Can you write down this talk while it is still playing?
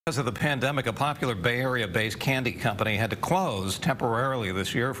Because of the pandemic, a popular Bay Area-based candy company had to close temporarily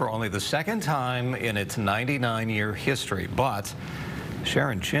this year for only the second time in its 99-year history. But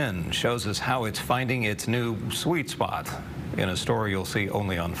Sharon Chin shows us how it's finding its new sweet spot in a story you'll see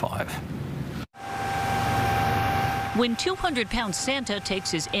only on 5. When 200-pound Santa takes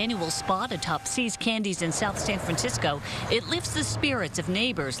his annual spot atop See's Candies in South San Francisco, it lifts the spirits of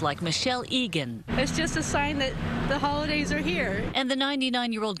neighbors like Michelle Egan. It's just a sign that the holidays are here. And the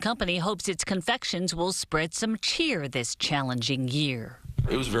 99-year-old company hopes its confections will spread some cheer this challenging year.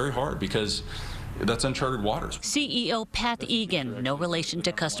 It was very hard because that's uncharted waters. CEO Pat Egan, no relation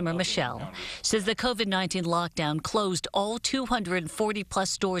to customer Michelle, says the COVID-19 lockdown closed all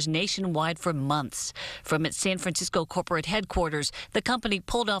 240-plus stores nationwide for months. From its San Francisco corporate headquarters, the company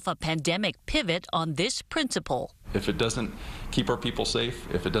pulled off a pandemic pivot on this principle. If it doesn't keep our people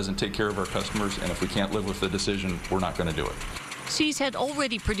safe, if it doesn't take care of our customers, and if we can't live with the decision, we're not going to do it. See's had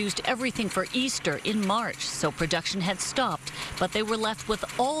already produced everything for Easter in March, so production had stopped, but they were left with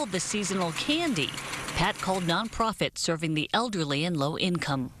all the seasonal candy. Pat called nonprofits serving the elderly and low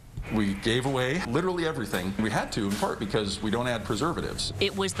income. We gave away literally everything. We had to, in part because we don't add preservatives.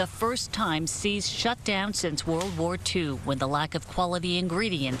 It was the first time See's shut down since World War II, when the lack of quality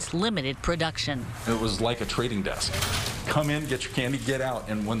ingredients limited production. It was like a trading desk. Come in, get your candy, get out,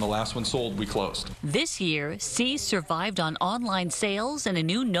 and when the last one sold, we closed. This year, See's survived on online sales and a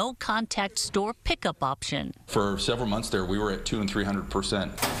new no-contact store pickup option. For several months there, we were at 200% and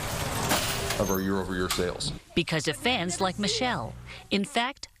 300% of our year-over-year sales. Because of fans like Michelle. In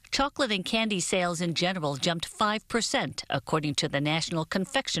fact, chocolate and candy sales in general jumped 5%, according to the National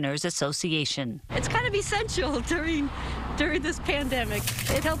Confectioners Association. It's kind of essential during this pandemic.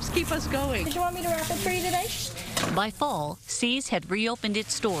 It helps keep us going. Did you want me to wrap it for you today? By fall, See's had reopened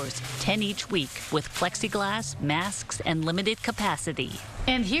its stores, 10 each week, with plexiglass, masks, and limited capacity.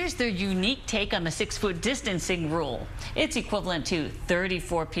 And here's their unique take on the 6-foot distancing rule. It's equivalent to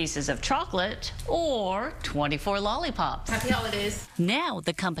 34 pieces of chocolate or 24 lollipops. Happy holidays. Now,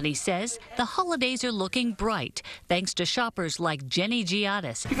 the company says, the holidays are looking bright, thanks to shoppers like Jenny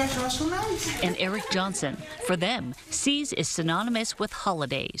Giatis You guys are so nice. and Eric Johnson. For them, See's is synonymous with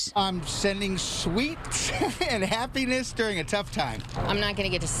holidays. I'm sending sweets and happiness during a tough time. I'm not going to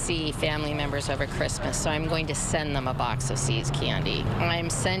get to see family members over Christmas, so I'm going to send them a box of See's candy. I'm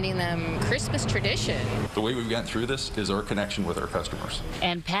sending them Christmas tradition. The way we've gotten through this is our connection with our customers.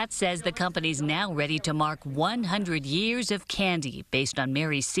 And Pat says the company's now ready to mark 100 years of candy based on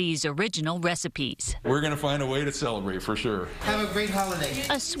Mary C's original recipes. We're going to find a way to celebrate for sure. Have a great holiday.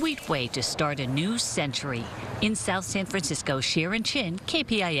 A sweet way to start a new century. In South San Francisco, Sharon Chin,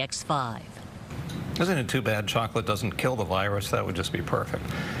 KPIX 5. Isn't it too bad chocolate doesn't kill the virus? That would just be perfect.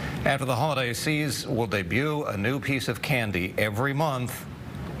 After the holiday, See's will debut a new piece of candy every month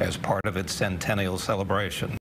as part of its centennial celebration.